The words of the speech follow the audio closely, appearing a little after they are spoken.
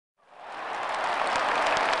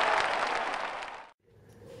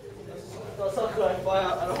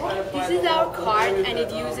This is our cart and it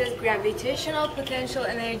uses gravitational potential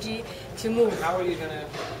energy to move. How are you gonna?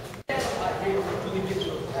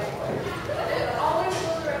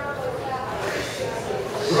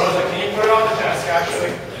 Rosa, can you put it on the desk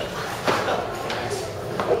actually?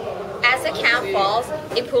 As the can falls,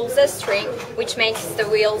 it pulls a string, which makes the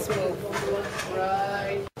wheels move.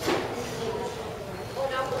 Right.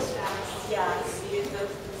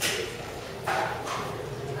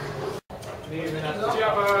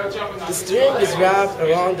 The string is wrapped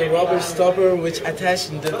around the rubber stopper which attached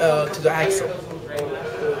to the axle.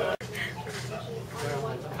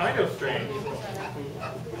 Kind of strange.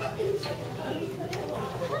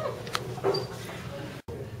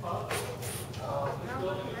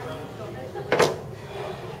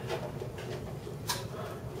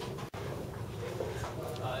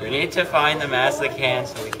 We need to find the mass of the can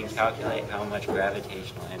so we can calculate how much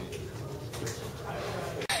gravitational energy.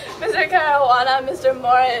 Mr. Caruana, Mr.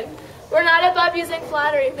 Morin, we're not above using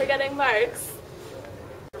flattery for getting marks.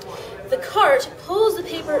 The cart pulls the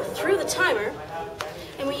paper through the timer,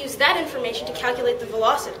 and we use that information to calculate the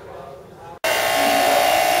velocity.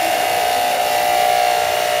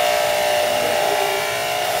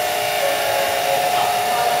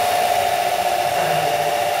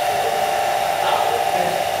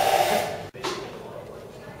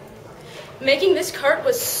 Making this cart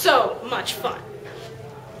was so much fun.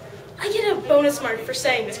 I get a bonus mark for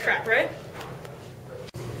saying this crap, right?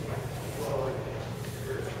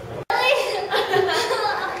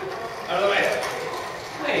 Out of the way.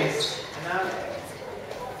 Nice. And now,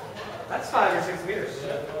 that's 5 or 6 meters.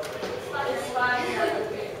 It's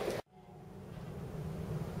fine.